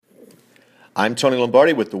I'm Tony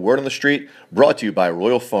Lombardi with the Word on the Street, brought to you by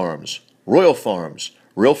Royal Farms. Royal Farms,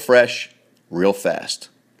 real fresh, real fast.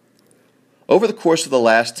 Over the course of the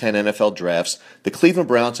last 10 NFL drafts, the Cleveland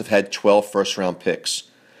Browns have had 12 first-round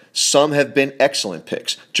picks. Some have been excellent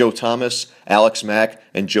picks. Joe Thomas, Alex Mack,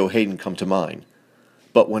 and Joe Hayden come to mind.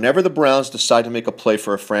 But whenever the Browns decide to make a play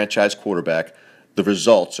for a franchise quarterback, the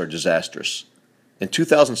results are disastrous. In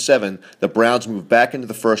 2007, the Browns moved back into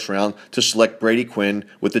the first round to select Brady Quinn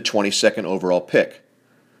with the 22nd overall pick.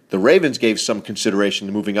 The Ravens gave some consideration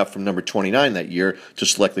to moving up from number 29 that year to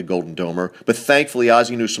select the Golden Domer, but thankfully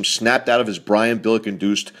Ozzie Newsome snapped out of his Brian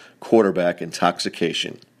Billick-induced quarterback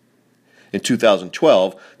intoxication. In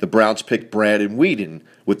 2012, the Browns picked Brandon Weeden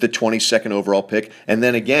with the 22nd overall pick, and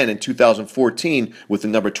then again in 2014, with the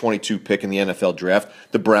number 22 pick in the NFL draft,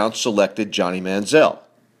 the Browns selected Johnny Manziel.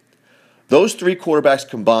 Those three quarterbacks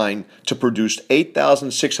combined to produce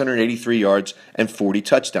 8,683 yards and 40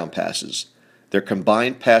 touchdown passes. Their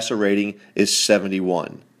combined passer rating is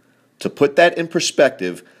 71. To put that in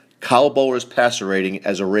perspective, Kyle Bowler's passer rating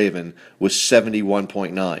as a Raven was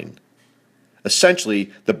 71.9.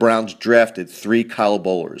 Essentially, the Browns drafted three Kyle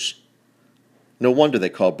Bowlers. No wonder they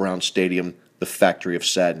call Brown Stadium the Factory of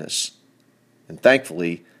Sadness. And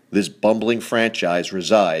thankfully, this bumbling franchise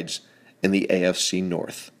resides in the AFC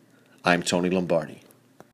North. I'm Tony Lombardi.